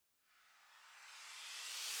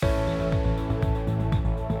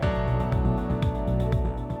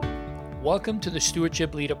Welcome to the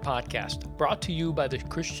Stewardship Leader Podcast, brought to you by the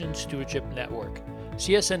Christian Stewardship Network.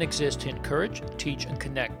 CSN exists to encourage, teach, and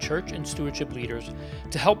connect church and stewardship leaders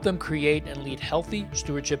to help them create and lead healthy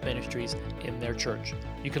stewardship ministries in their church.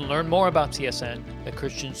 You can learn more about CSN at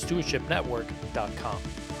ChristianStewardshipNetwork.com.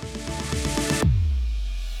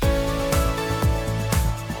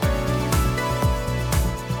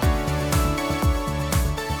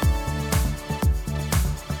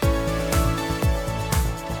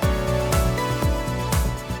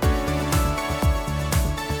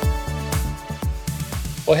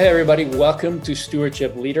 Well, hey, everybody. Welcome to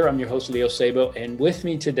Stewardship Leader. I'm your host, Leo Sabo. And with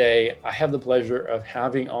me today, I have the pleasure of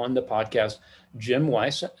having on the podcast Jim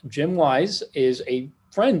Wise. Jim Wise is a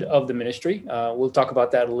friend of the ministry. We'll talk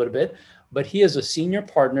about that a little bit. But he is a senior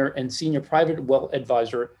partner and senior private wealth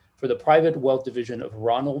advisor for the private wealth division of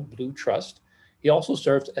Ronald Blue Trust. He also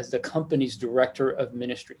serves as the company's director of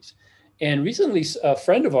ministries. And recently, a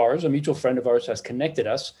friend of ours, a mutual friend of ours, has connected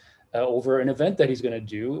us over an event that he's going to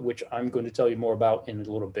do, which I'm going to tell you more about in a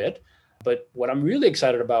little bit. But what I'm really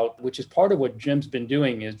excited about, which is part of what Jim's been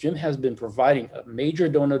doing, is Jim has been providing a major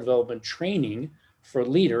donor development training for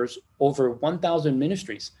leaders over 1,000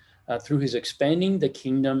 ministries through his Expanding the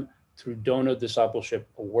Kingdom Through Donor Discipleship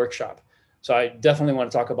workshop. So I definitely want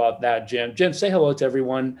to talk about that, Jim. Jim, say hello to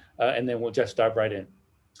everyone, and then we'll just dive right in.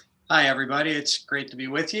 Hi, everybody. It's great to be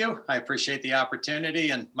with you. I appreciate the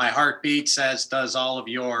opportunity, and my heart beats, as does all of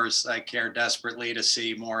yours. I care desperately to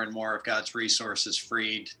see more and more of God's resources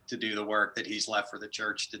freed to do the work that he's left for the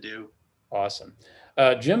church to do. Awesome.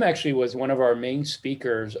 Jim actually was one of our main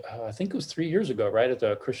speakers, I think it was 3 years ago, right, at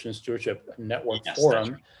the Christian Stewardship Network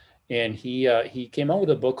Forum. Right. And he came out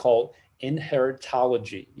with a book called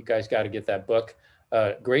Inheritology. You guys got to get that book.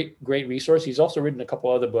 Great resource. He's also written a couple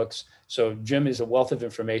other books. So Jim is a wealth of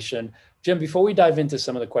information. Jim, before we dive into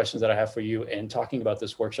some of the questions that I have for you and talking about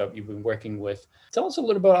this workshop you've been working with, tell us a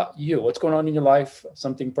little bit about you. What's going on in your life?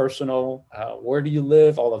 Something personal? Where do you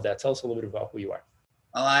live? All of that. Tell us a little bit about who you are.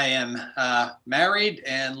 Well, I am married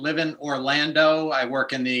and live in Orlando. I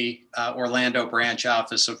work in the Orlando branch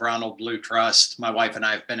office of Ronald Blue Trust. My wife and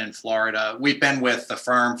I have been in Florida. We've been with the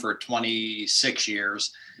firm for 26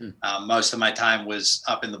 years. Most of my time was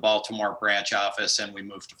up in the Baltimore branch office, and we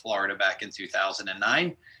moved to Florida back in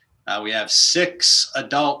 2009. We have 6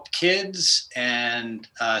 adult kids and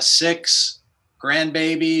 6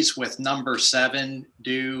 grandbabies, with number 7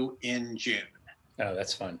 due in June. Oh,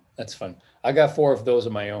 that's fun. That's fun. I got 4 of those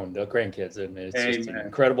of my own, the grandkids, and it's just an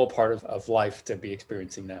incredible part of life to be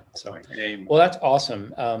experiencing that. So, well, that's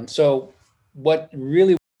awesome. So what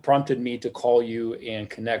really prompted me to call you and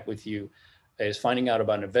connect with you is finding out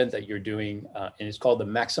about an event that you're doing, and it's called the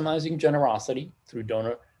Maximizing Generosity Through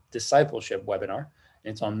Donor Discipleship webinar.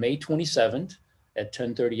 And it's on May 27th at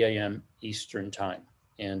 10:30 a.m. Eastern Time.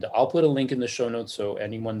 And I'll put a link in the show notes so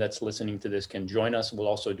anyone that's listening to this can join us. We'll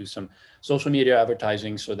also do some social media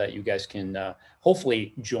advertising so that you guys can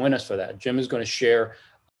hopefully join us for that. Jim is going to share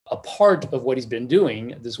a part of what he's been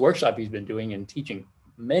doing, this workshop he's been doing and teaching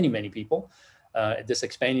many people, this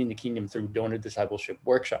Expanding the Kingdom Through Donor Discipleship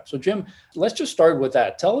workshop. So Jim, let's just start with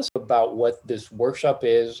that. Tell us about what this workshop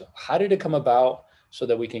is. How did it come about so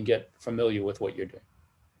that we can get familiar with what you're doing?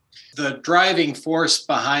 The driving force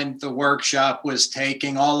behind the workshop was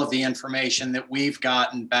taking all of the information that we've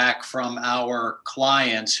gotten back from our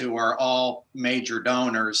clients, who are all major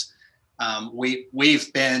donors.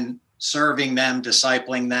 We've been serving them,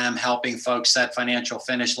 discipling them, helping folks set financial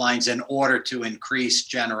finish lines in order to increase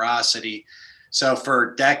generosity. So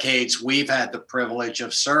for decades, we've had the privilege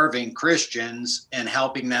of serving Christians and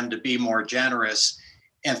helping them to be more generous.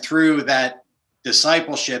 And through that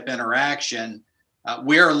discipleship interaction,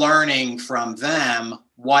 we're learning from them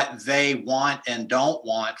what they want and don't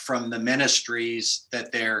want from the ministries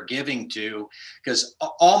that they're giving to, because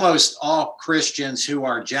almost all Christians who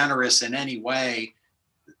are generous in any way,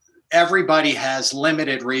 everybody has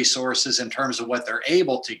limited resources in terms of what they're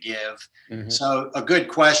able to give. Mm-hmm. So a good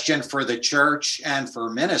question for the church and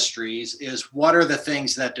for ministries is, what are the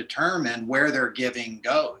things that determine where their giving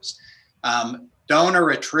goes? Donor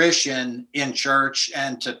attrition in church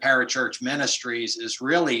and to parachurch ministries is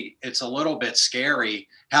really, it's a little bit scary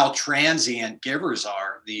how transient givers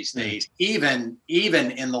are these days, even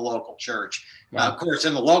in the local church. Wow. Of course,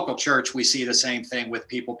 in the local church, we see the same thing with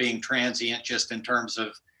people being transient, just in terms of,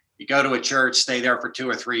 you go to a church, stay there for 2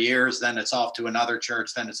 or 3 years, then it's off to another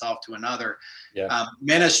church, then it's off to another. Yeah.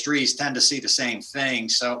 Ministries tend to see the same thing.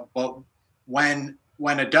 So, but when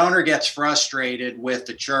a donor gets frustrated with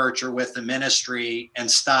the church or with the ministry and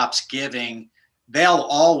stops giving, they'll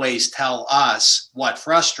always tell us what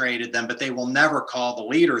frustrated them, but they will never call the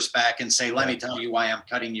leaders back and say, let me tell you why I'm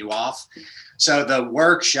cutting you off. So the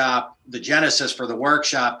workshop, the genesis for the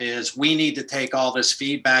workshop is we need to take all this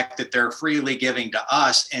feedback that they're freely giving to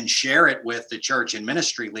us and share it with the church and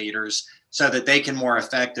ministry leaders so that they can more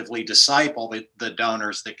effectively disciple the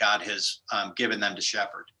donors that God has given them to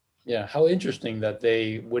shepherd. Yeah, how interesting that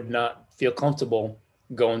they would not feel comfortable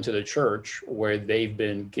going to the church where they've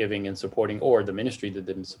been giving and supporting, or the ministry that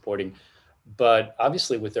they've been supporting. But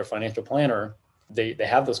obviously with their financial planner, they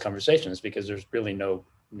have those conversations because there's really no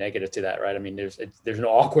negative to that, right? I mean, there's no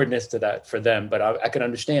awkwardness to that for them, but I can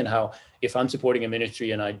understand how if I'm supporting a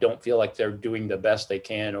ministry and I don't feel like they're doing the best they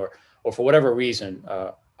can, or for whatever reason,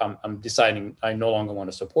 I'm deciding I no longer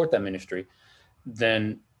want to support that ministry,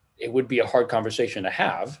 then it would be a hard conversation to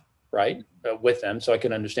have, right, with them. So I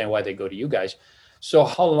can understand why they go to you guys. So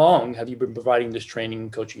how long have you been providing this training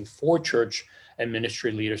and coaching for church and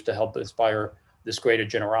ministry leaders to help inspire this greater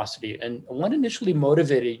generosity? And what initially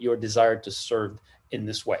motivated your desire to serve in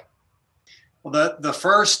this way? Well, the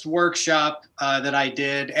first workshop that I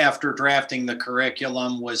did after drafting the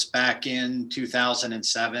curriculum was back in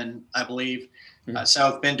 2007, I believe.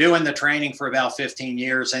 So I've been doing the training for about 15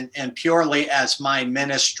 years and purely as my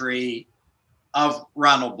ministry of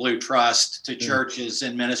Ronald Blue Trust to churches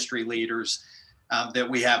and ministry leaders that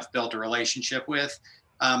we have built a relationship with.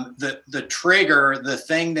 The trigger, the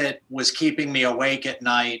thing that was keeping me awake at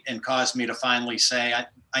night and caused me to finally say,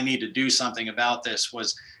 I need to do something about this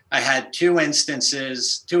was I had two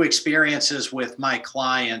experiences with my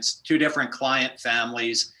clients, two different client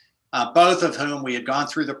families, both of whom we had gone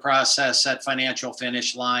through the process at financial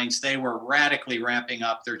finish lines. They were radically ramping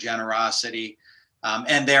up their generosity.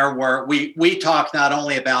 And we talk not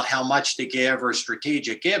only about how much to give or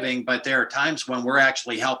strategic giving, but there are times when we're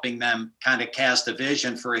actually helping them kind of cast a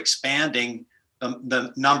vision for expanding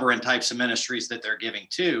the number and types of ministries that they're giving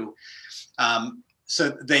to. So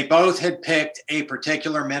they both had picked a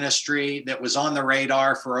particular ministry that was on the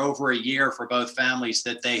radar for over a year for both families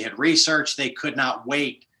that they had researched. They could not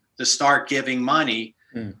wait to start giving money.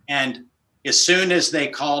 And as soon as they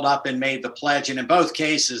called up and made the pledge, and in both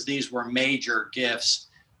cases, these were major gifts.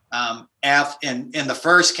 In the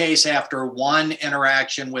first case, after one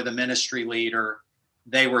interaction with a ministry leader,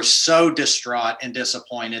 they were so distraught and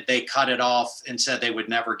disappointed, they cut it off and said they would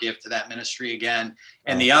never give to that ministry again.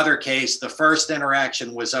 And the other case, the first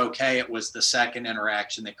interaction was okay. It was the second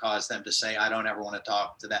interaction that caused them to say, I don't ever want to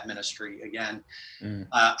talk to that ministry again.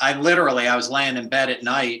 I was laying in bed at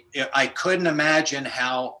night. I couldn't imagine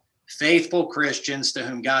how faithful Christians to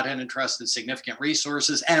whom God had entrusted significant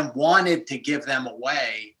resources and wanted to give them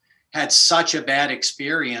away had such a bad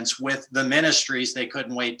experience with the ministries they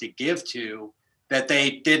couldn't wait to give to, that they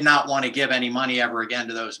did not want to give any money ever again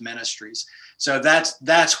to those ministries. So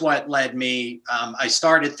that's what led me. I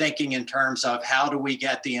started thinking in terms of how do we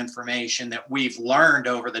get the information that we've learned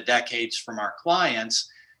over the decades from our clients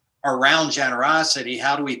around generosity?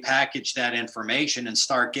 How do we package that information and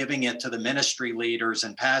start giving it to the ministry leaders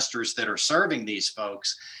and pastors that are serving these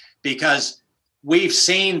folks? Because we've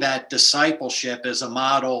seen that discipleship as a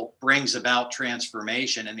model brings about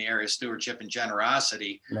transformation in the area of stewardship and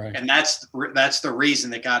generosity. Right. And that's the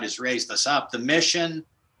reason that God has raised us up. The mission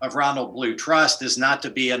of Ronald Blue Trust is not to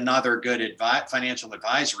be another good financial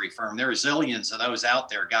advisory firm. There are zillions of those out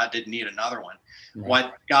there. God didn't need another one. Right.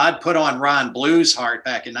 What God put on Ron Blue's heart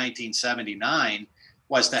back in 1979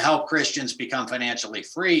 was to help Christians become financially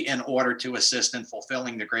free in order to assist in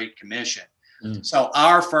fulfilling the Great Commission. So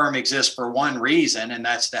our firm exists for one reason, and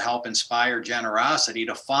that's to help inspire generosity,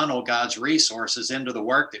 to funnel God's resources into the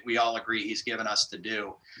work that we all agree he's given us to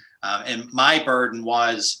do. And my burden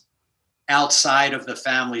was outside of the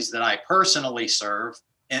families that I personally serve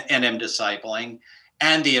and am discipling,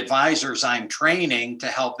 and the advisors I'm training to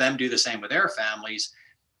help them do the same with their families.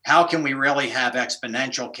 How can we really have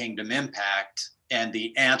exponential kingdom impact? And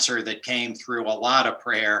the answer that came through a lot of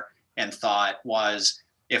prayer and thought was,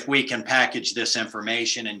 if we can package this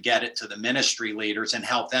information and get it to the ministry leaders and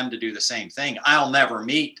help them to do the same thing. I'll never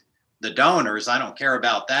meet the donors. I don't care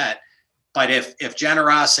about that. But if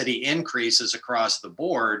generosity increases across the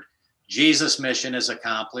board, Jesus' mission is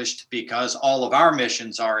accomplished because all of our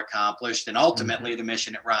missions are accomplished. And ultimately, the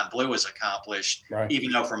mission at Ron Blue is accomplished, right.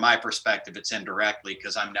 Even though from my perspective, it's indirectly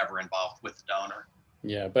because I'm never involved with the donor.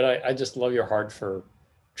 Yeah, but I just love your heart for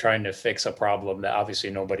trying to fix a problem that obviously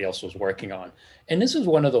nobody else was working on. And this is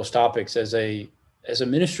one of those topics as a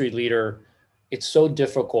ministry leader, it's so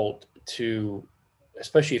difficult to,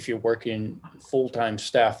 especially if you're working full-time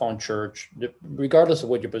staff on church, regardless of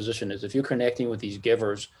what your position is, if you're connecting with these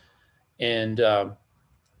givers and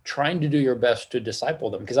trying to do your best to disciple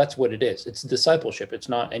them, because that's what it is. It's discipleship. It's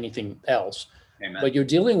not anything else. Amen. But you're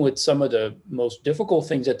dealing with some of the most difficult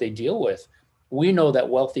things that they deal with. We know that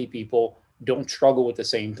wealthy people don't struggle with the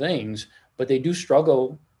same things, but they do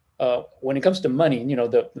struggle when it comes to money. You know,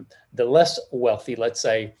 the less wealthy, let's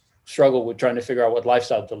say, struggle with trying to figure out what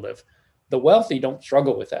lifestyle to live. The wealthy don't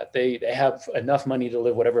struggle with that. They have enough money to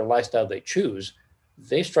live whatever lifestyle they choose.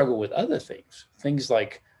 They struggle with other things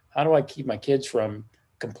like, how do I keep my kids from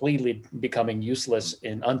completely becoming useless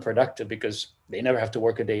and unproductive because they never have to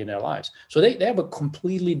work a day in their lives? So they have a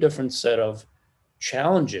completely different set of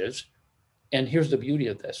challenges. And here's the beauty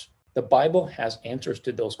of this. The Bible has answers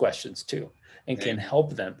to those questions too, and can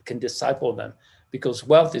help them, can disciple them, because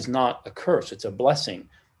wealth is not a curse, it's a blessing,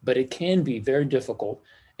 but it can be very difficult.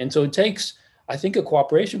 And so it takes, I think, a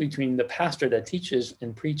cooperation between the pastor that teaches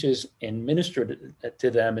and preaches and ministers to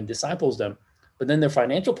them and disciples them, but then their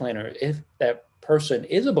financial planner, if that person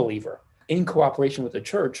is a believer, in cooperation with the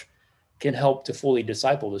church, can help to fully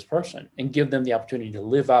disciple this person and give them the opportunity to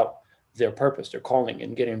live out their purpose, their calling,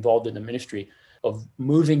 and get involved in the ministry of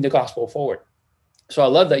moving the gospel forward. So I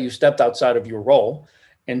love that you stepped outside of your role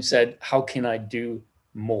and said, how can I do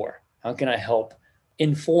more? How can I help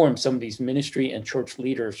inform some of these ministry and church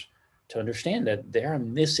leaders to understand that they are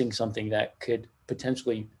missing something that could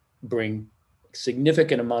potentially bring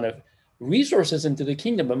significant amount of resources into the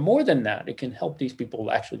kingdom, but more than that, it can help these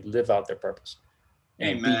people actually live out their purpose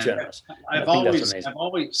and Amen. be generous. I've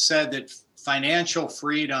always said that financial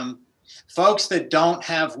freedom, folks that don't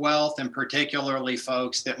have wealth, and particularly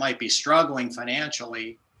folks that might be struggling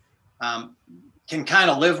financially, can kind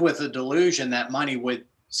of live with the delusion that money would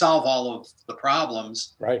solve all of the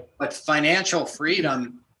problems. Right. But financial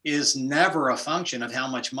freedom is never a function of how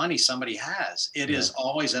much money somebody has. It is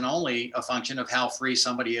always and only a function of how free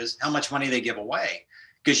somebody is, how much money they give away.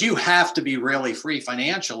 Because you have to be really free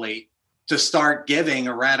financially to start giving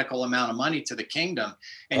a radical amount of money to the kingdom.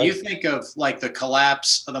 And right. You think of like the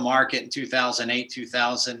collapse of the market in 2008,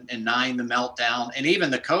 2009, the meltdown, and even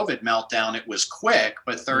the COVID meltdown, it was quick,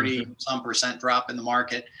 but 30% drop in the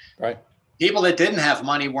market. Right. People that didn't have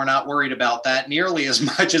money were not worried about that nearly as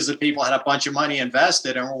much as the people had a bunch of money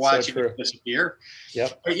invested and were watching it disappear.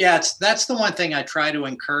 Yep. But yeah, that's the one thing I try to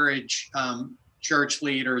encourage church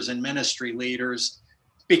leaders and ministry leaders,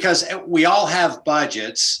 because we all have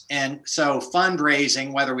budgets. And so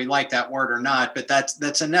fundraising, whether we like that word or not, but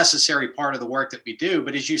that's a necessary part of the work that we do.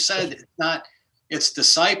 But as you said, it's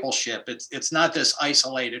discipleship. It's not this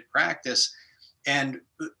isolated practice. And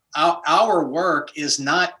our work is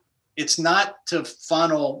not, it's not to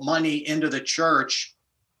funnel money into the church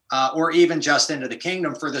or even just into the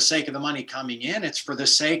kingdom for the sake of the money coming in. It's for the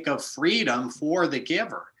sake of freedom for the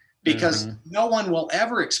giver, because no one will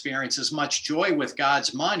ever experience as much joy with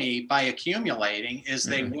God's money by accumulating as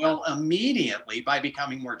they will immediately by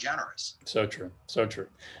becoming more generous. So true. So true.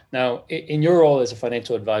 Now, in your role as a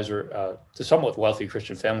financial advisor to somewhat wealthy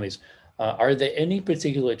Christian families, are there any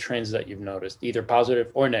particular trends that you've noticed, either positive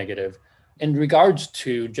or negative, in regards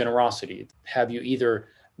to generosity? Have you either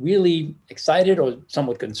really excited or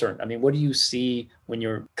somewhat concerned? I mean, what do you see when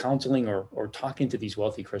you're counseling or talking to these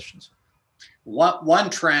wealthy Christians? One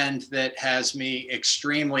trend that has me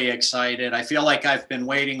extremely excited, I feel like I've been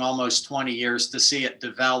waiting almost 20 years to see it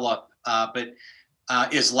develop, but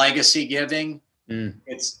is legacy giving.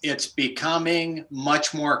 It's becoming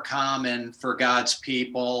much more common for God's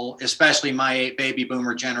people, especially my baby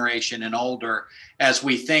boomer generation and older, as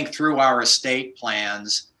we think through our estate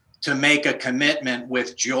plans, to make a commitment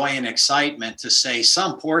with joy and excitement to say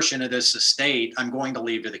some portion of this estate I'm going to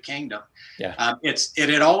leave to the kingdom. Yeah. It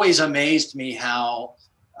had always amazed me how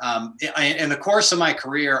in the course of my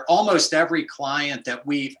career, almost every client that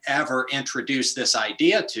we've ever introduced this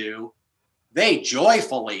idea to, they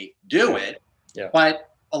joyfully do it. Yeah.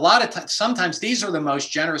 But a lot of times, sometimes these are the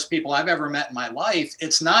most generous people I've ever met in my life.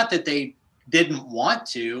 It's not that they didn't want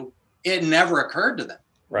to, it never occurred to them.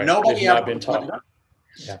 Right. Nobody ever been taught.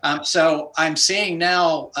 Yeah. So I'm seeing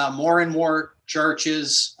now more and more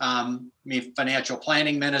churches, financial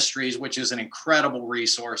planning ministries, which is an incredible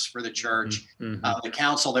resource for the church. The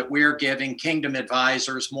counsel that we're giving, Kingdom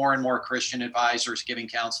Advisors, more and more Christian advisors giving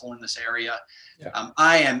counsel in this area. Yeah.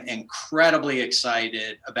 I am incredibly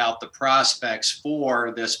excited about the prospects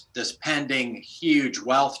for this pending huge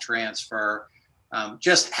wealth transfer.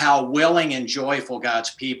 Just how willing and joyful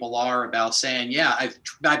God's people are about saying, yeah,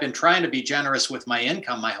 I've been trying to be generous with my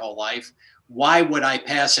income my whole life. Why would I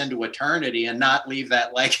pass into eternity and not leave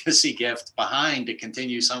that legacy gift behind to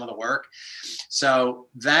continue some of the work? So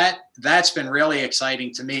that's been really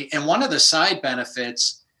exciting to me. And one of the side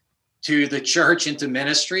benefits to the church and to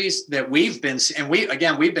ministries that we've been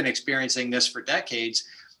experiencing this for decades.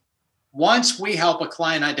 Once we help a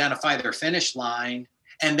client identify their finish line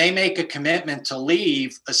and they make a commitment to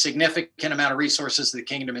leave a significant amount of resources to the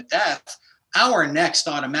kingdom of death, our next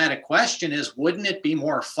automatic question is, wouldn't it be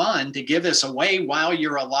more fun to give this away while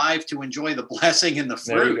you're alive to enjoy the blessing and the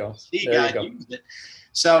fruit? There you go. See God use it.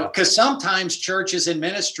 So, because sometimes churches and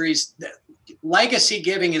ministries, legacy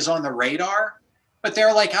giving is on the radar, but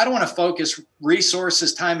they're like, I don't want to focus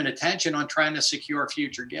resources, time, and attention on trying to secure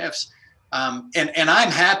future gifts. And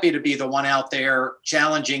I'm happy to be the one out there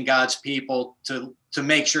challenging God's people to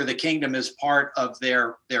make sure the kingdom is part of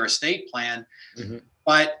their estate plan. Mm-hmm.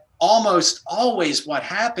 But almost always what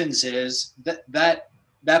happens is that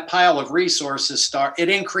pile of resources it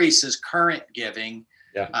increases current giving.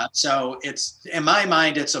 Yeah. So it's, in my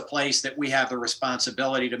mind, it's a place that we have the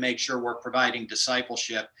responsibility to make sure we're providing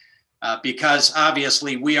discipleship, because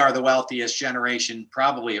obviously we are the wealthiest generation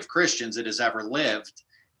probably of Christians that has ever lived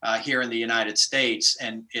here in the United States.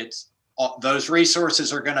 And those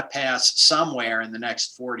resources are going to pass somewhere in the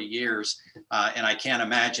next 40 years. And I can't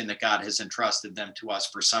imagine that God has entrusted them to us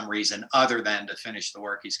for some reason other than to finish the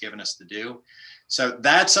work he's given us to do. So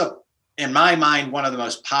that's in my mind, one of the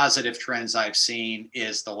most positive trends I've seen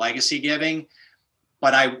is the legacy giving.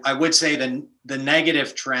 But I would say the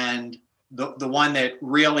negative trend, the one that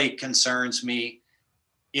really concerns me,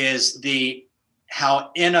 is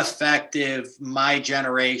how ineffective my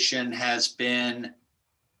generation has been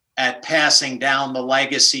at passing down the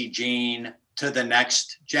legacy gene to the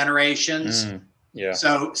next generations. Yeah.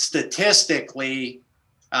 So statistically,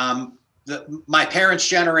 my parents'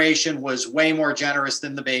 generation was way more generous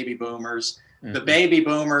than the baby boomers. Mm-hmm. The baby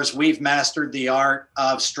boomers, we've mastered the art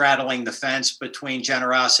of straddling the fence between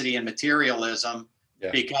generosity and materialism,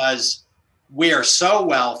 because we are so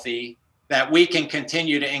wealthy that we can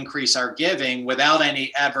continue to increase our giving without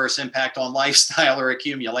any adverse impact on lifestyle or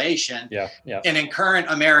accumulation. Yeah. And in current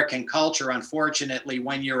American culture, unfortunately,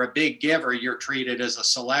 when you're a big giver, you're treated as a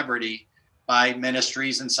celebrity by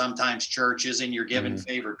ministries and sometimes churches, and you're given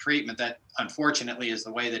favored treatment. That unfortunately is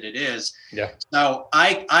the way that it is. Yeah. So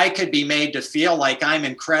I could be made to feel like I'm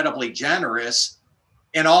incredibly generous,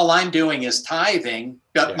 and all I'm doing is tithing,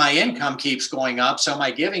 but my income keeps going up, so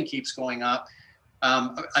my giving keeps going up.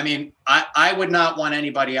 I mean, I would not want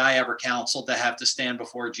anybody I ever counseled to have to stand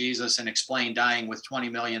before Jesus and explain dying with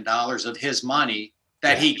 $20 million of his money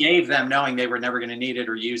that he gave them, knowing they were never going to need it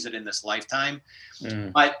or use it in this lifetime.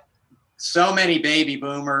 But so many baby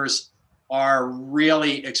boomers are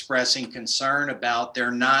really expressing concern about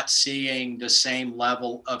they're not seeing the same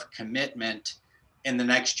level of commitment in the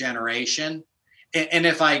next generation. And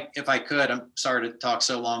if I could, I'm sorry to talk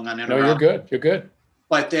so long on interrupt. No, you're good. You're good.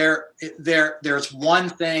 But there's one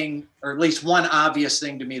thing, or at least one obvious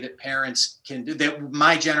thing to me, that parents can do, that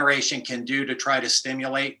my generation can do to try to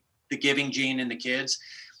stimulate the giving gene in the kids.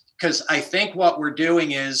 Because I think what we're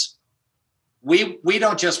doing is we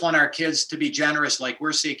don't just want our kids to be generous like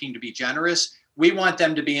we're seeking to be generous. We want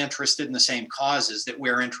them to be interested in the same causes that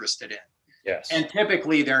we're interested in. Yes. And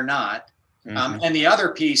typically they're not. Mm-hmm. And the other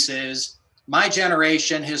piece is, my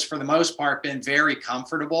generation has, for the most part, been very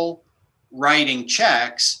comfortable writing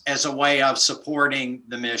checks as a way of supporting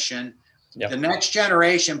the mission. Yep. The next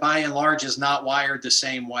generation, by and large, is not wired the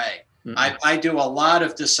same way. Mm-hmm. I do a lot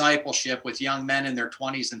of discipleship with young men in their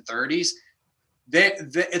 20s and 30s.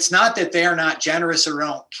 It's not that they're not generous or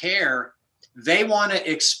don't care. They want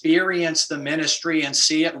to experience the ministry and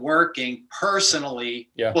see it working personally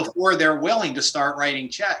before they're willing to start writing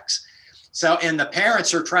checks. So, and the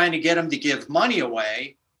parents are trying to get them to give money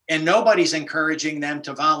away, and nobody's encouraging them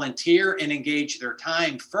to volunteer and engage their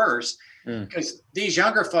time first. Because these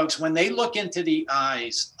younger folks, when they look into the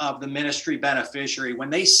eyes of the ministry beneficiary, when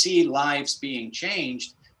they see lives being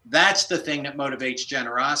changed, that's the thing that motivates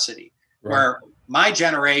generosity. Right. Where my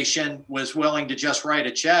generation was willing to just write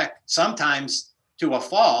a check, sometimes to a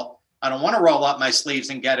fault. I don't want to roll up my sleeves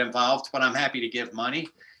and get involved, but I'm happy to give money.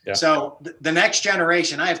 Yeah. So the next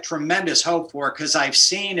generation, I have tremendous hope for, because I've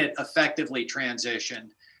seen it effectively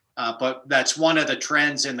transition. But that's one of the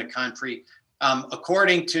trends in the country.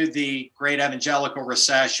 According to the Great Evangelical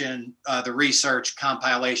Recession, the research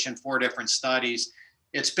compilation, 4 different studies,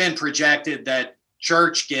 it's been projected that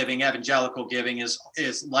church giving, evangelical giving, is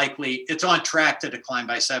likely, it's on track to decline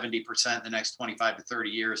by 70% in the next 25 to 30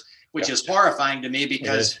 years, which is horrifying to me,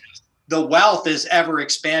 because the wealth is ever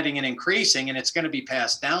expanding and increasing, and it's going to be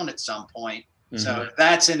passed down at some point. Mm-hmm. So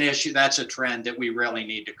that's an issue. That's a trend that we really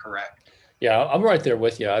need to correct. Yeah, I'm right there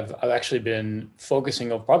with you. I've actually been focusing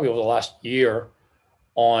probably over the last year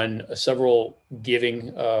on several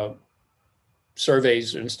giving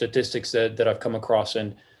surveys and statistics that I've come across,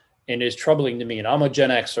 and it's troubling to me. And I'm a Gen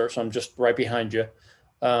Xer, so I'm just right behind you.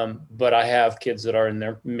 But I have kids that are in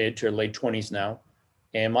their mid to late 20s now,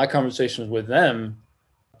 and my conversations with them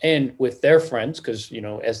and with their friends, because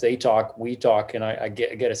as they talk, we talk, and I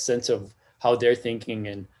get a sense of how they're thinking.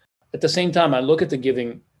 And at the same time, I look at the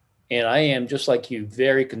giving, and I am just like you,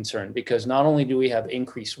 very concerned, because not only do we have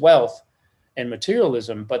increased wealth and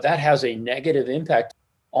materialism, but that has a negative impact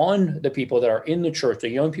on the people that are in the church, the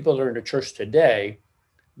young people that are in the church today,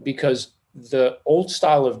 because the old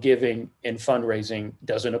style of giving and fundraising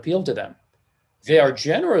doesn't appeal to them. They are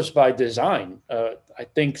generous by design. I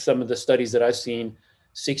think some of the studies that I've seen,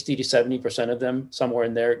 60 to 70% of them, somewhere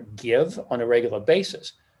in there, give on a regular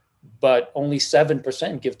basis, but only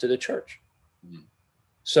 7% give to the church. Mm.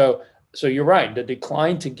 So you're right. The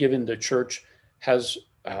decline to give in the church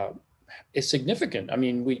is significant. I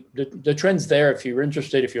mean, the trend's there. If you're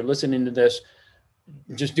interested, if you're listening to this,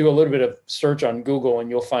 just do a little bit of search on Google and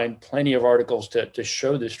you'll find plenty of articles to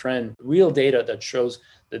show this trend, real data that shows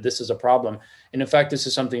that this is a problem. And in fact, this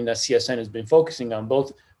is something that CSN has been focusing on,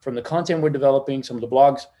 both from the content we're developing, some of the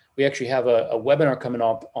blogs. We actually have a webinar coming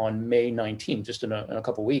up on May 19th, just in a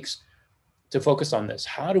couple of weeks, to focus on this.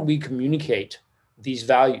 How do we communicate these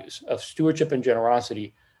values of stewardship and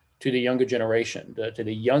generosity to the younger generation, to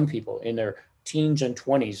the young people in their teens and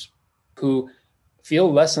 20s who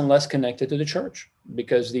feel less and less connected to the church,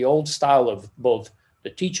 because the old style of both the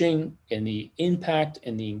teaching and the impact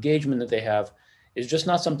and the engagement that they have is just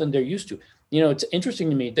not something they're used to. It's interesting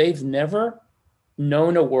to me. They've never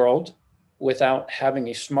known a world without having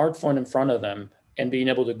a smartphone in front of them and being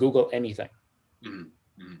able to Google anything.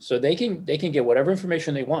 Mm-hmm. So they can get whatever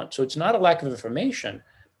information they want. So it's not a lack of information.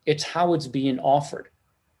 It's how it's being offered.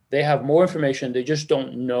 They have more information. They just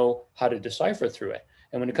don't know how to decipher through it.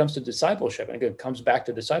 And when it comes to discipleship, and again, it comes back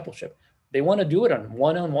to discipleship, they want to do it on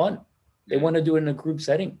one-on-one. They want to do it in a group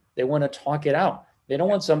setting. They want to talk it out. They don't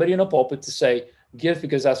want somebody in a pulpit to say, give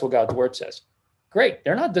because that's what God's word says. Great.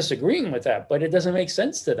 They're not disagreeing with that, but it doesn't make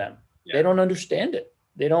sense to them. Yeah. They don't understand it.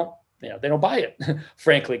 They don't buy it,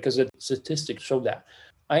 frankly, because the statistics show that.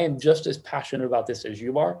 I am just as passionate about this as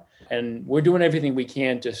you are. And we're doing everything we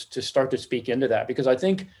can to start to speak into that, because I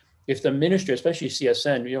think if the ministry, especially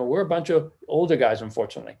CSN, we're a bunch of older guys,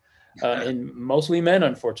 unfortunately, and mostly men,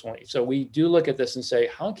 unfortunately. So we do look at this and say,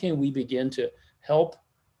 how can we begin to help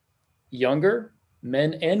younger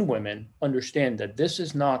men and women understand that this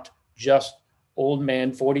is not just old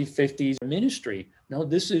man 40s, 50s ministry. No,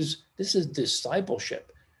 this is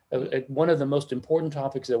discipleship. One of the most important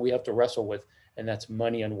topics that we have to wrestle with, and that's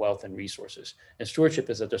money and wealth and resources. And stewardship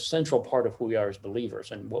is at the central part of who we are as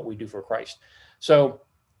believers and what we do for Christ. So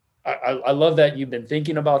I love that you've been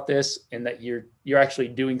thinking about this and that you're actually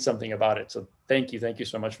doing something about it. So thank you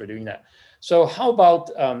so much for doing that. So how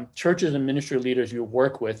about churches and ministry leaders you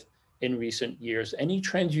work with in recent years? Any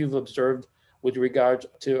trends you've observed with regard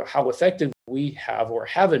to how effective we have or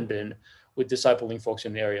haven't been with discipling folks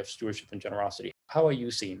in the area of stewardship and generosity? How are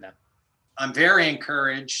you seeing that? I'm very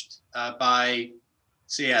encouraged by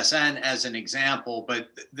CSN as an example, but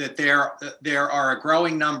that there are a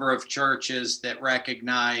growing number of churches that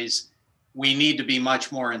recognize we need to be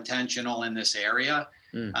much more intentional in this area.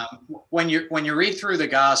 Mm. When you read through the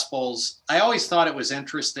Gospels, I always thought it was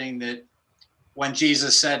interesting that when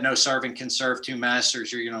Jesus said, "No servant can serve two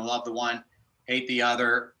masters," you're going to love the one, hate the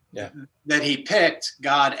other. Yeah. That he picked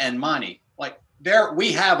God and money. Like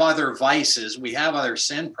we have other vices, we have other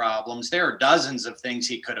sin problems. There are dozens of things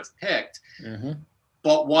he could have picked. Mm-hmm.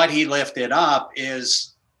 But what he lifted up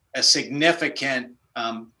is a significant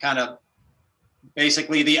kind of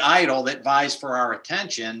basically the idol that vies for our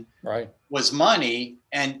attention, right, was money.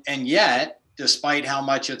 And yet, despite how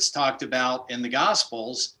much it's talked about in the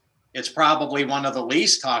Gospels, it's probably one of the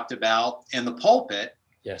least talked about in the pulpit.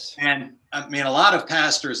 Yes. And I mean, a lot of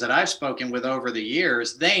pastors that I've spoken with over the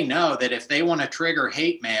years, they know that if they want to trigger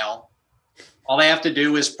hate mail, all they have to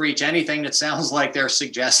do is preach anything that sounds like they're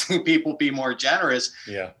suggesting people be more generous.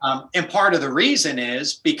 Yeah. And part of the reason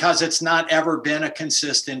is because it's not ever been a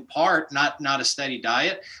consistent part, not a steady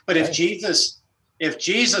diet. But if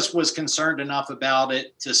Jesus was concerned enough about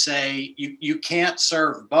it to say you can't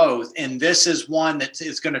serve both, and this is one that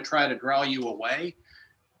is going to try to draw you away,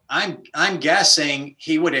 I'm guessing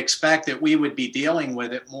he would expect that we would be dealing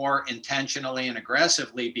with it more intentionally and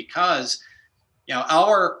aggressively, because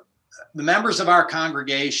the members of our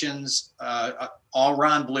congregations, all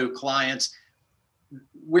Ron Blue clients,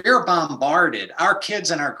 we're bombarded, our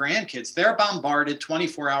kids and our grandkids, they're bombarded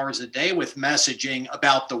 24 hours a day with messaging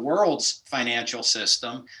about the world's financial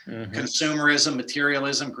system, consumerism,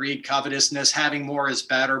 materialism, greed, covetousness, having more is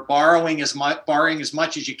better, borrowing as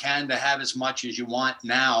much as you can to have as much as you want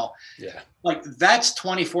now. Yeah. Like that's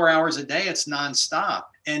 24 hours a day. It's nonstop.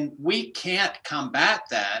 And we can't combat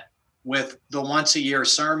that with the once a year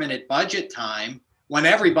sermon at budget time when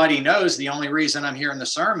everybody knows the only reason I'm hearing the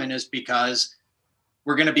sermon is because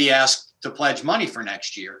we're going to be asked to pledge money for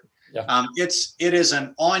next year. Yeah. It is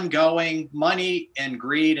an ongoing, money and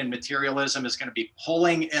greed and materialism is going to be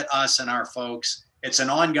pulling at us and our folks. It's an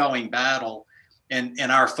ongoing battle, and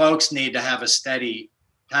our folks need to have a steady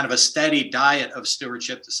diet of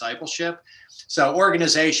stewardship discipleship. So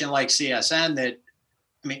organization like CSN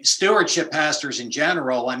stewardship pastors in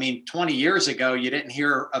general, 20 years ago, you didn't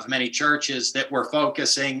hear of many churches that were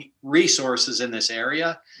focusing resources in this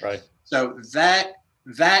area. Right. So that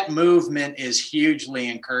movement is hugely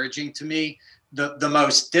encouraging to me. The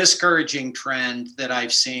most discouraging trend that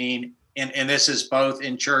I've seen, and this is both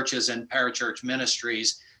in churches and parachurch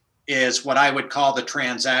ministries, is what I would call the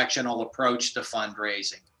transactional approach to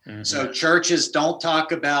fundraising. Mm-hmm. So churches don't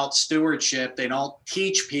talk about stewardship. They don't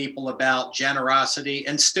teach people about generosity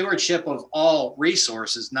and stewardship of all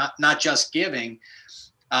resources, not just giving.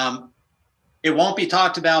 It won't be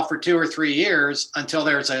talked about for 2 or 3 years until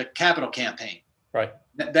there's a capital campaign. Right.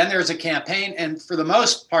 Then there's a campaign. And for the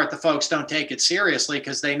most part, the folks don't take it seriously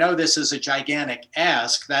because they know this is a gigantic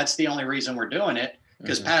ask. That's the only reason we're doing it,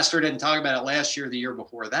 because Pastor didn't talk about it last year, the year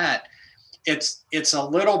before that. It's a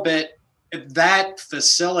little bit, that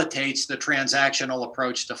facilitates the transactional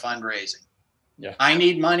approach to fundraising. Yeah. I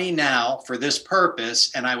need money now for this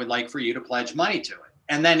purpose, and I would like for you to pledge money to it.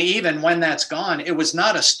 And then even when that's gone, it was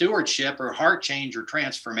not a stewardship or heart change or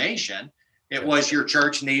transformation. It was, your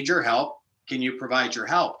church needs your help. Can you provide your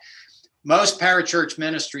help? Most parachurch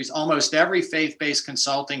ministries, almost every faith-based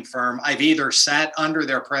consulting firm, I've either sat under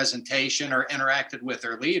their presentation or interacted with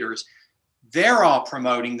their leaders. They're all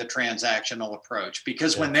promoting the transactional approach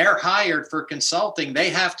because when they're hired for consulting, they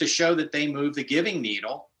have to show that they move the giving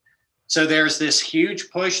needle. So there's this huge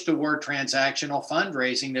push toward transactional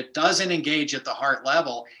fundraising that doesn't engage at the heart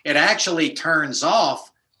level. It actually turns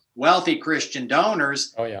off wealthy Christian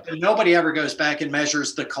donors. Oh, yeah. Nobody ever goes back and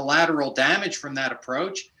measures the collateral damage from that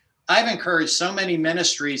approach. I've encouraged so many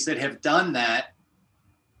ministries that have done that.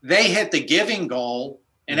 They hit the giving goal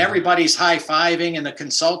and everybody's high-fiving and the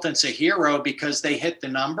consultant's a hero because they hit the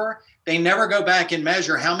number. They never go back and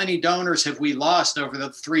measure how many donors have we lost over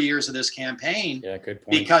the 3 years of this campaign. Yeah, good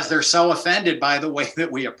point. Because they're so offended by the way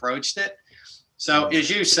that we approached it. So as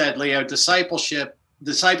you said, Leo, discipleship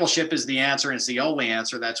is the answer, and it's the only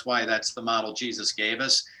answer. That's why that's the model Jesus gave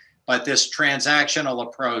us. But this transactional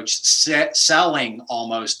approach, selling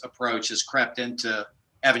almost approach, has crept into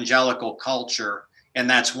evangelical culture. And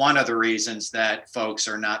that's one of the reasons that folks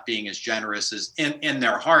are not being as generous as in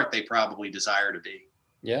their heart they probably desire to be.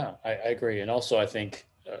 Yeah, I agree. And also, I think,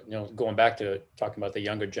 going back to talking about the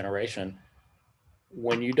younger generation,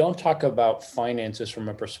 when you don't talk about finances from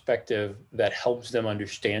a perspective that helps them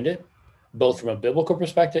understand it, both from a biblical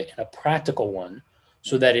perspective and a practical one,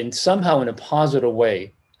 so that somehow in a positive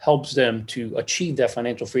way helps them to achieve that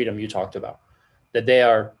financial freedom you talked about, that they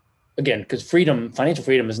are, again, because financial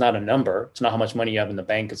freedom is not a number. It's not how much money you have in the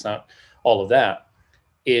bank. It's not all of that.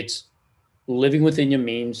 It's living within your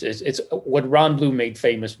means. It's what Ron Blue made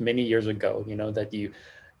famous many years ago, that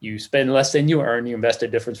you spend less than you earn, you invest a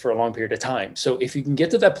difference for a long period of time. So if you can get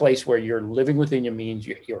to that place where you're living within your means,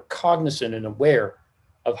 you're cognizant and aware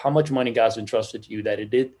of how much money God's entrusted to you, that it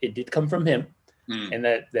did come from him, and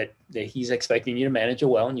that he's expecting you to manage it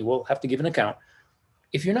well, and you will have to give an account.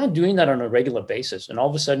 If you're not doing that on a regular basis, and all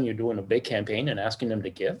of a sudden you're doing a big campaign and asking them to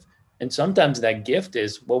give, and sometimes that gift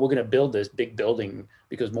is, well, we're going to build this big building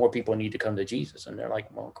because more people need to come to Jesus. And they're like,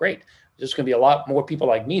 well, great. There's going to be a lot more people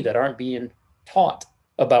like me that aren't being taught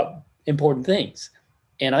about important things.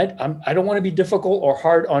 And I don't want to be difficult or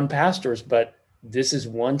hard on pastors, but this is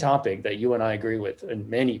one topic that you and I agree with, and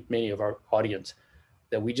many, many of our audience,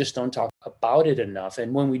 that we just don't talk about it enough.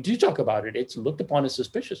 And when we do talk about it, it's looked upon as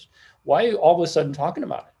suspicious. Why are you all of a sudden talking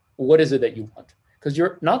about it? What is it that you want? Because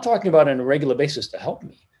you're not talking about it on a regular basis to help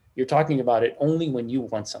me. You're talking about it only when you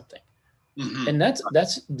want something. Mm-hmm. And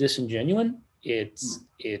that's disingenuous.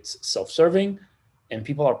 It's self-serving, and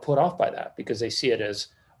people are put off by that because they see it as,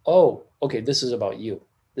 oh, okay, this is about you.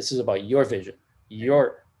 This is about your vision,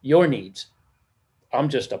 your needs. I'm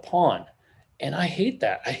just a pawn. And I hate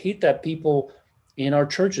that. I hate that people in our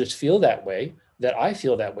churches feel that way, that I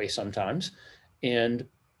feel that way sometimes. And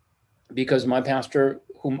because my pastor,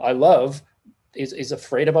 whom I love, is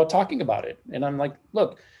afraid about talking about it. And I'm like,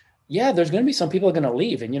 look, yeah, there's going to be some people are going to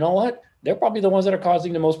leave. And you know what? They're probably the ones that are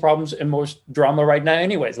causing the most problems and most drama right now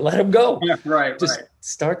anyways. Let them go. Yeah, right. Just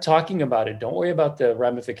start talking about it. Don't worry about the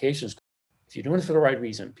ramifications. If you're doing it for the right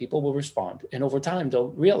reason, people will respond. And over time, they'll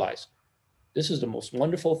realize this is the most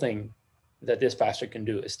wonderful thing that this pastor can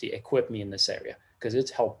do is to equip me in this area, because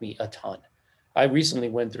it's helped me a ton. I recently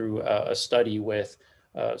went through a study with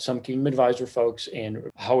some Kingdom Advisor folks, and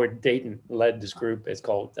Howard Dayton led this group. It's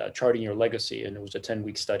called Charting Your Legacy. And it was a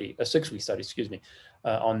 6-week study,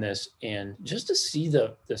 on this. And just to see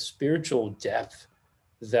the spiritual depth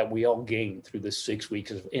that we all gained through the 6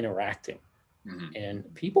 weeks of interacting. Mm-hmm.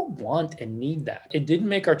 And people want and need that. It didn't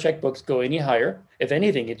make our checkbooks go any higher. If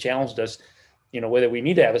anything, it challenged us, whether we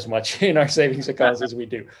need to have as much in our savings accounts as we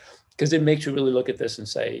do, because it makes you really look at this and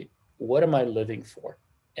say, what am I living for?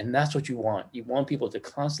 And that's what you want. You want people to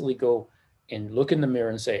constantly go and look in the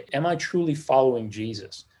mirror and say, am I truly following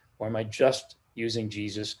Jesus, or am I just using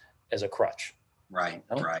Jesus as a crutch? Right.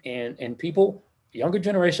 Right. And people, younger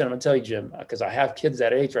generation, I'm gonna tell you, Jim, because I have kids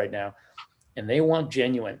that age right now, and they want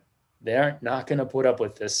genuine. They're not going to put up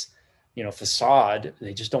with this, facade.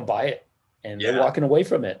 They just don't buy it, and they're walking away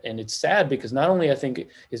from it. And it's sad, because not only I think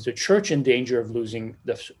is the church in danger of losing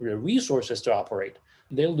the resources to operate,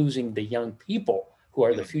 they're losing the young people who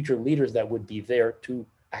are the future leaders that would be there to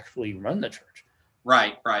actually run the church.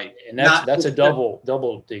 Right, right. And that's a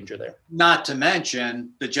double danger there. Not to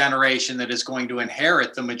mention the generation that is going to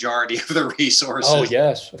inherit the majority of the resources. Oh,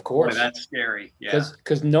 yes, of course. Boy, that's scary. Yeah.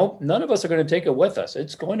 Because none of us are going to take it with us.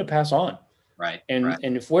 It's going to pass on. Right. And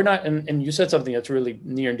if we're not, and you said something that's really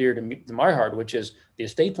near and dear to my heart, which is the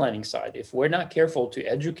estate planning side. If we're not careful to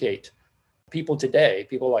educate people today,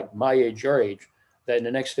 people like my age, your age, that in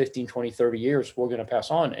the next 15, 20, 30 years, we're going to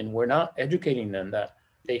pass on, and we're not educating them that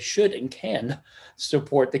they should and can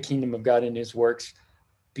support the kingdom of God and his works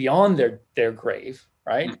beyond their grave,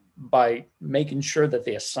 right? Mm-hmm. By making sure that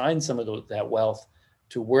they assign some of that wealth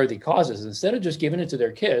to worthy causes, instead of just giving it to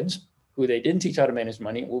their kids who they didn't teach how to manage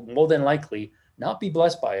money, will more than likely not be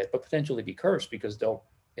blessed by it, but potentially be cursed, because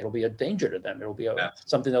it'll be a danger to them. It'll be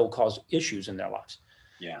something that will cause issues in their lives.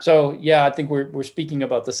 Yeah. So I think we're speaking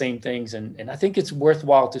about the same things, and I think it's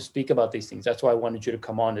worthwhile to speak about these things. That's why I wanted you to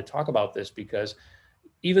come on to talk about this, because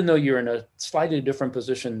even though you're in a slightly different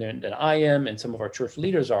position than I am and some of our church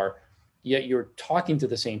leaders are, yet you're talking to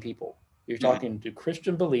the same people. You're talking to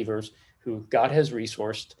Christian believers who God has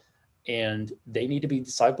resourced, and they need to be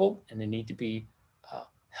discipled, and they need to be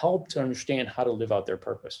helped to understand how to live out their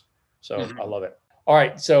purpose. So I love it. All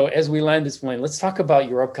right. So as we land this plane, let's talk about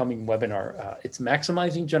your upcoming webinar. It's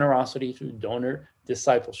Maximizing Generosity Through Donor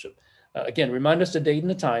Discipleship. Again, remind us the date and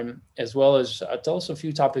the time, as well as tell us a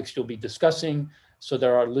few topics you'll be discussing, so that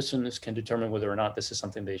our listeners can determine whether or not this is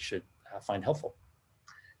something they should find helpful.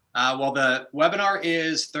 Well, the webinar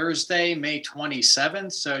is Thursday, May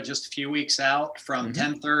 27th. So just a few weeks out, from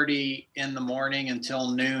 10:30 in the morning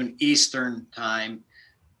until noon Eastern time.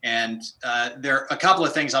 And there are a couple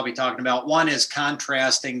of things I'll be talking about. One is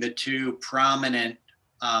contrasting the two prominent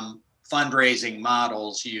fundraising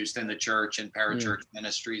models used in the church and parachurch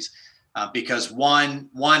ministries, because one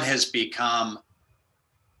has become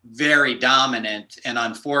very dominant, and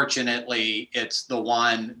unfortunately, it's the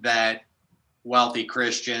one that wealthy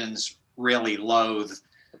Christians really loathe.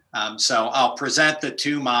 So I'll present the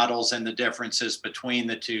two models and the differences between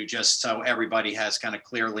the two, just so everybody has kind of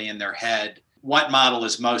clearly in their head what model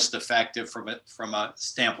is most effective from a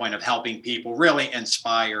standpoint of helping people really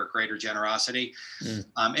inspire greater generosity.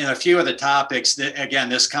 And a few of the topics that, again,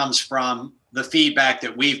 this comes from the feedback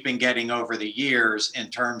that we've been getting over the years in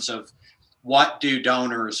terms of what do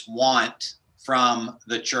donors want from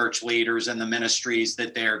the church leaders and the ministries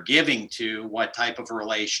that they're giving to, what type of a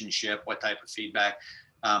relationship, what type of feedback.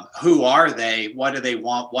 Who are they? What do they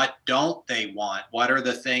want? What don't they want? What are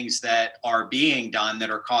the things that are being done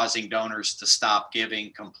that are causing donors to stop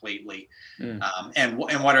giving completely? And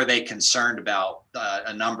what are they concerned about?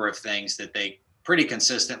 A number of things that they pretty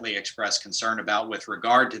consistently express concern about with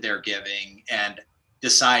regard to their giving and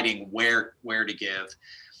deciding where to give.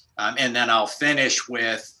 And then I'll finish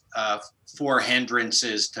with 4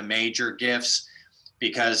 hindrances to major gifts,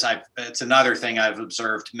 because it's another thing I've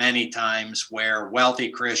observed many times, where wealthy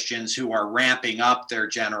Christians who are ramping up their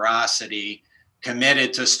generosity,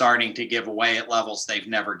 committed to starting to give away at levels they've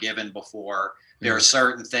never given before, there are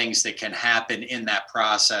certain things that can happen in that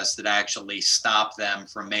process that actually stop them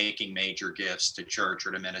from making major gifts to church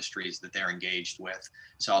or to ministries that they're engaged with.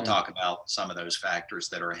 So I'll talk about some of those factors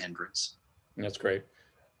that are a hindrance. That's great.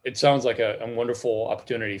 It sounds like a wonderful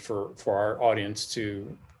opportunity for our audience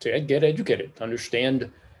to get educated, to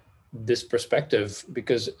understand this perspective,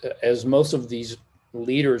 because as most of these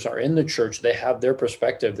leaders are in the church, they have their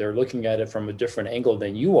perspective. They're looking at it from a different angle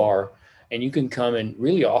than you are. And you can come and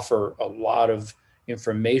really offer a lot of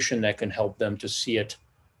information that can help them to see it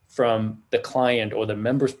from the client or the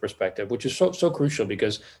member's perspective, which is so crucial,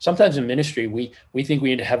 because sometimes in ministry, we think we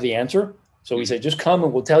need to have the answer. So we say, just come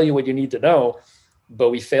and we'll tell you what you need to know, but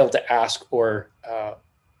we fail to ask or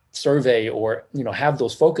survey or, have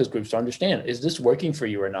those focus groups to understand, is this working for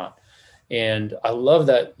you or not? And I love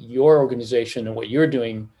that your organization and what you're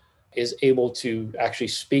doing is able to actually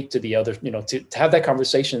speak to the other, to have that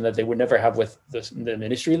conversation that they would never have with the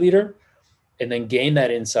ministry leader, and then gain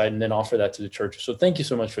that insight and then offer that to the church. So thank you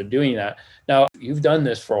so much for doing that. Now, you've done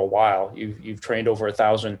this for a while. You've trained over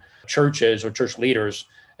 1,000 churches or church leaders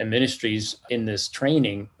and ministries in this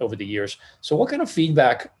training over the years. So what kind of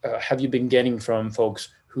feedback have you been getting from folks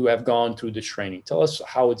who have gone through this training? Tell us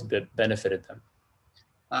how it's benefited them.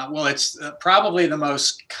 Well, it's probably the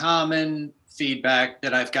most common feedback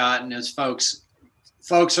that I've gotten is folks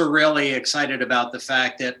are really excited about the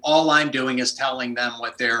fact that all I'm doing is telling them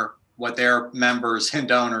what their members and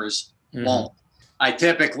donors want. I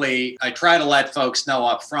try to let folks know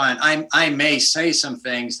up front, I may say some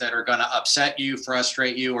things that are going to upset you,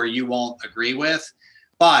 frustrate you, or you won't agree with,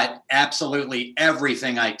 but absolutely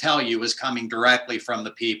everything I tell you is coming directly from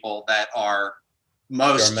the people that are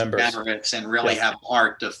most generous and really have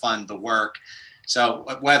heart to fund the work. So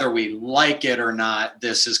whether we like it or not,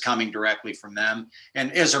 this is coming directly from them.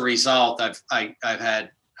 And as a result, I've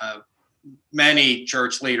had many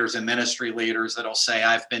church leaders and ministry leaders that'll say,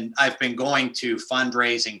 I've been going to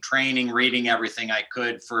fundraising, training, reading everything I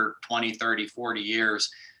could for 20, 30, 40 years.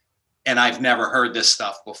 And I've never heard this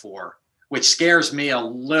stuff before, which scares me a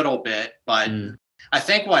little bit. But I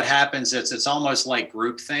think what happens is it's almost like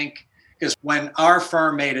groupthink. Because when our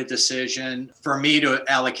firm made a decision for me to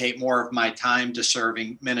allocate more of my time to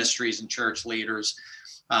serving ministries and church leaders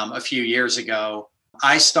a few years ago,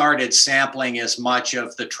 I started sampling as much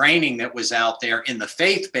of the training that was out there in the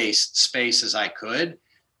faith-based space as I could,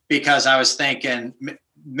 because I was thinking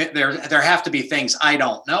there have to be things I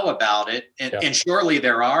don't know about it. And surely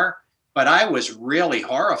there are, but I was really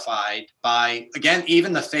horrified by, again,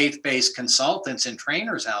 even the faith-based consultants and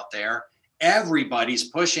trainers out there. Everybody's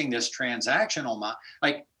pushing this transactional.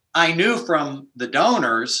 Like, I knew from the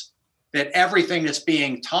donors that everything that's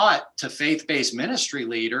being taught to faith-based ministry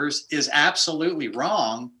leaders is absolutely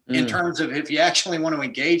wrong in terms of if you actually want to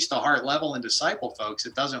engage the heart level and disciple folks,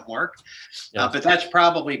 it doesn't work. But that's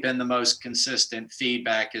probably been the most consistent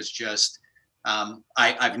feedback, is just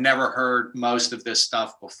I've never heard most of this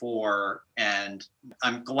stuff before, and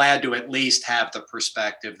I'm glad to at least have the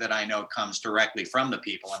perspective that I know comes directly from the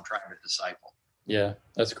people I'm trying to disciple. Yeah,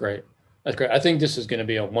 that's great. That's great. I think this is going to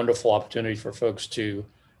be a wonderful opportunity for folks to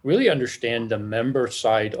really understand the member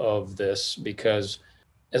side of this, because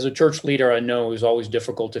as a church leader, I know it's always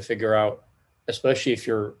difficult to figure out, especially if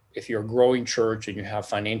you're a growing church and you have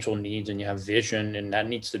financial needs and you have vision and that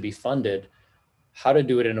needs to be funded, how to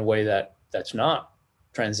do it in a way that's not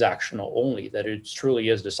transactional only, that it truly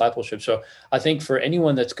is discipleship. So I think for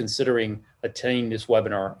anyone that's considering attending this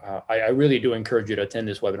webinar, I really do encourage you to attend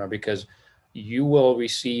this webinar, because you will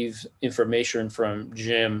receive information from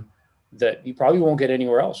Jim that you probably won't get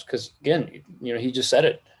anywhere else. Because again, he just said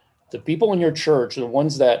it. The people in your church, the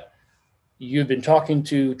ones that you've been talking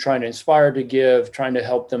to, trying to inspire to give, trying to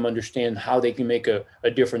help them understand how they can make a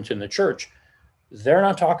difference in the church, they're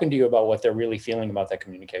not talking to you about what they're really feeling about that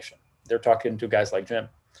communication. They're talking to guys like Jim.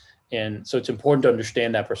 And so it's important to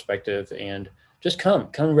understand that perspective, and just come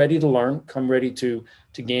ready to learn, come ready to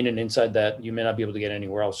gain an insight that you may not be able to get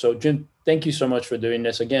anywhere else. So Jim, thank you so much for doing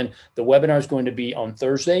this. Again, the webinar is going to be on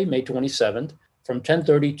Thursday, May 27th from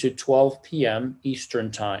 10:30 to 12 p.m.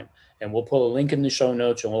 Eastern time. And we'll put a link in the show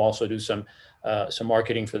notes, and we'll also do some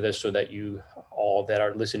marketing for this so that you all that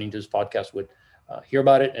are listening to this podcast would hear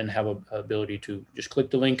about it and have an ability to just click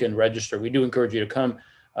the link and register. We do encourage you to come.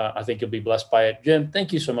 I think you'll be blessed by it. Jim,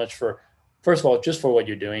 thank you so much first of all, just for what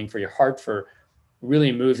you're doing, for your heart, for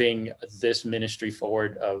really moving this ministry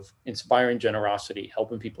forward of inspiring generosity,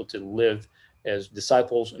 helping people to live as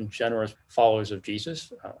disciples and generous followers of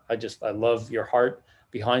Jesus. I love your heart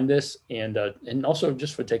behind this, and also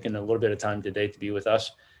just for taking a little bit of time today to be with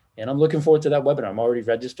us. And I'm looking forward to that webinar. I'm already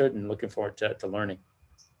registered and looking forward to learning.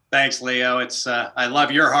 Thanks, Leo. It's I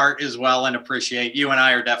love your heart as well, and appreciate you and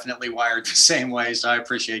I are definitely wired the same way. So I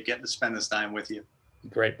appreciate getting to spend this time with you.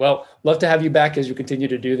 Great. Well, love to have you back as you continue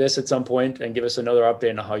to do this at some point and give us another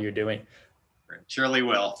update on how you're doing. Surely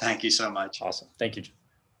will. Thank you so much. Awesome. Thank you, Jim.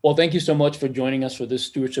 Well, thank you so much for joining us for this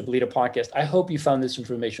Stewardship Leader podcast. I hope you found this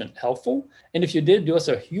information helpful. And if you did, do us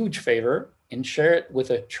a huge favor and share it with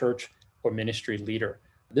a church or ministry leader.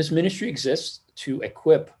 This ministry exists to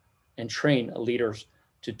equip and train leaders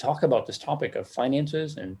to talk about this topic of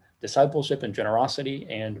finances and discipleship and generosity.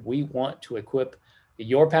 And we want to equip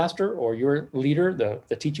your pastor or your leader,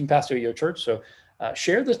 the teaching pastor of your church. So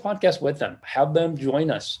share this podcast with them. Have them join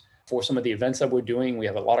us for some of the events that we're doing. We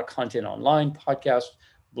have a lot of content online, podcasts,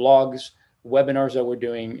 blogs, webinars that we're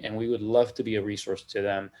doing, and we would love to be a resource to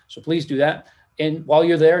them. So please do that. And while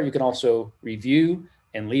you're there, you can also review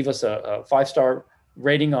and leave us a 5-star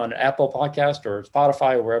rating on Apple Podcast or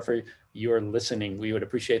Spotify or wherever you're listening. We would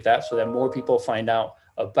appreciate that so that more people find out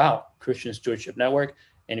about Christian Stewardship Network.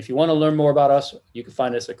 And if you want to learn more about us, you can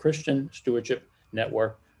find us at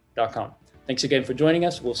ChristianStewardshipNetwork.com. Thanks again for joining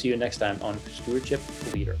us. We'll see you next time on Stewardship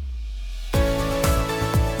Leader.